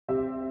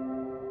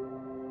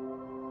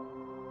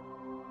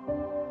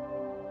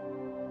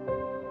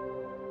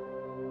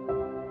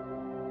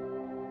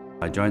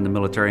I joined the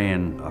military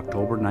in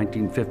October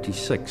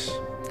 1956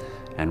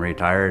 and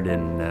retired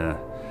in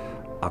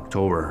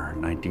October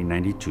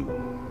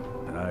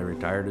 1992. I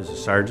retired as a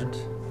sergeant.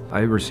 I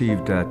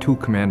received 2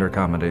 commander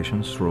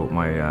commendations throughout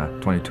my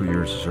 22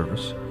 years of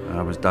service.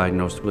 I was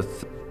diagnosed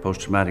with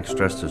post-traumatic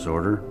stress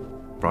disorder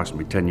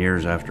approximately 10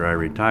 years after I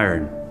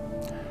retired.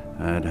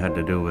 It had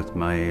to do with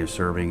my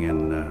serving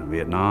in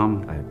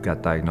Vietnam. I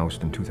got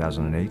diagnosed in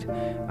 2008,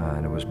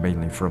 and it was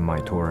mainly from my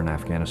tour in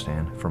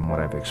Afghanistan, from what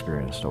I've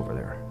experienced over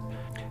there.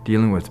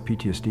 Dealing with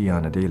PTSD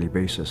on a daily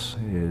basis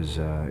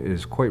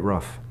is quite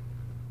rough.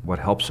 What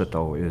helps it,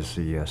 though, is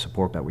the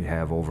support that we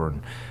have over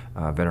in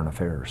Veteran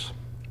Affairs.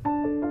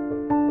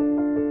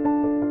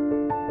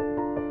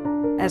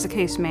 As a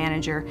case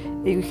manager,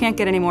 you can't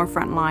get any more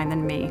front line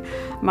than me.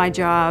 My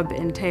job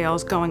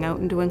entails going out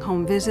and doing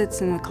home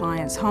visits in the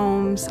clients'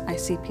 homes. I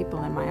see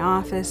people in my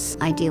office.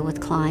 I deal with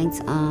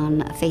clients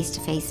on a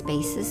face-to-face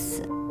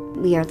basis.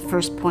 We are the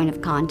first point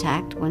of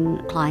contact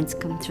when clients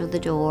come through the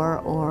door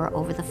or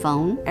over the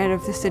phone. Out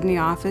of the Sydney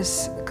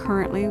office,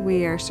 currently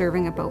we are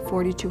serving about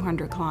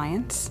 4,200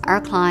 clients.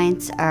 Our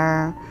clients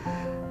are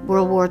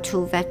World War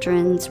II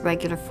veterans,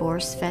 regular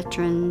force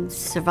veterans,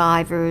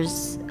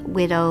 survivors,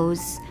 widows,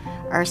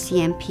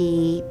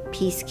 RCMP,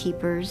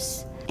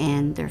 peacekeepers,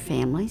 and their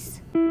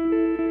families.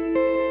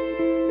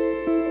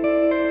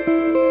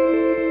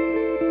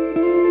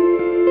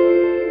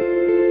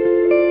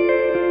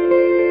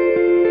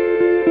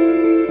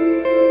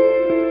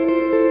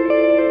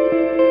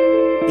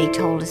 They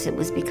told us it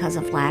was because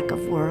of lack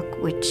of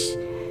work, which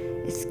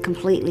is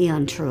completely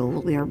untrue.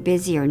 We are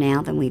busier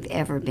now than we've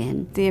ever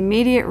been. The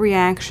immediate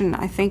reaction,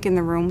 I think, in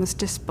the room was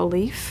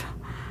disbelief.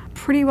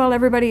 Pretty well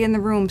everybody in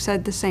the room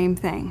said the same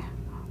thing.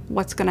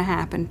 What's going to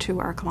happen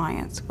to our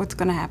clients? What's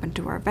going to happen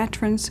to our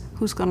veterans?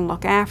 Who's going to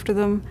look after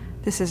them?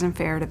 This isn't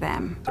fair to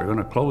them. They're going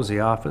to close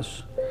the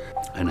office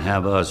and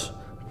have us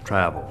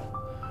travel,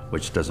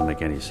 which doesn't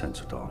make any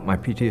sense at all. My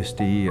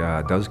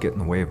PTSD does get in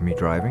the way of me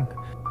driving.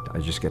 I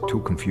just get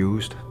too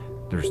confused.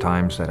 There's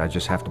times that I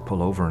just have to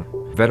pull over.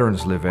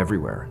 Veterans live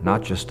everywhere,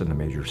 not just in the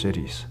major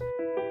cities.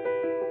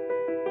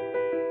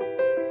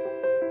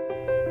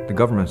 The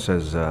government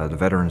says the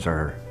veterans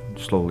are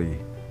slowly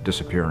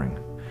disappearing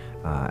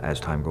as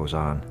time goes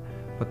on,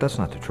 but that's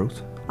not the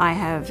truth. I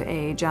have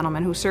a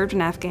gentleman who served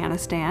in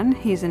Afghanistan.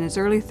 He's in his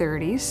early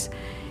 30s.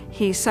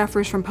 He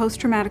suffers from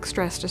post-traumatic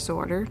stress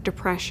disorder,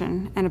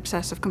 depression, and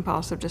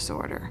obsessive-compulsive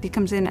disorder. He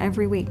comes in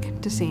every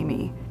week to see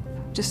me,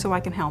 just so I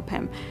can help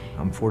him.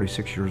 I'm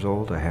 46 years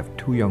old. I have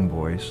 2 young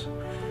boys.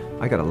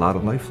 I got a lot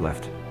of life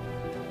left,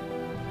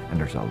 and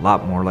there's a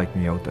lot more like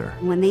me out there.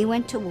 When they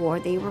went to war,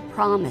 they were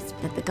promised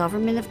that the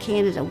government of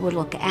Canada would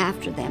look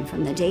after them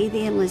from the day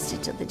they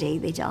enlisted to the day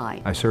they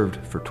died. I served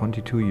for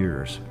 22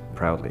 years,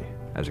 proudly,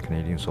 as a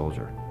Canadian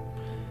soldier.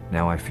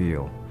 Now I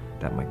feel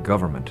that my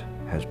government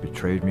has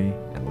betrayed me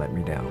and let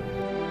me down.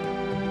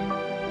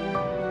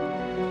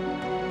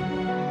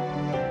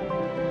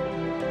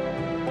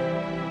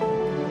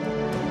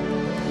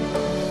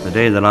 The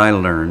day that I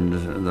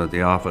learned that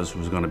the office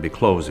was going to be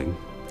closing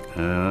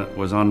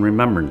was on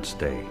Remembrance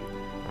Day.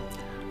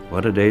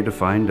 What a day to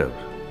find out.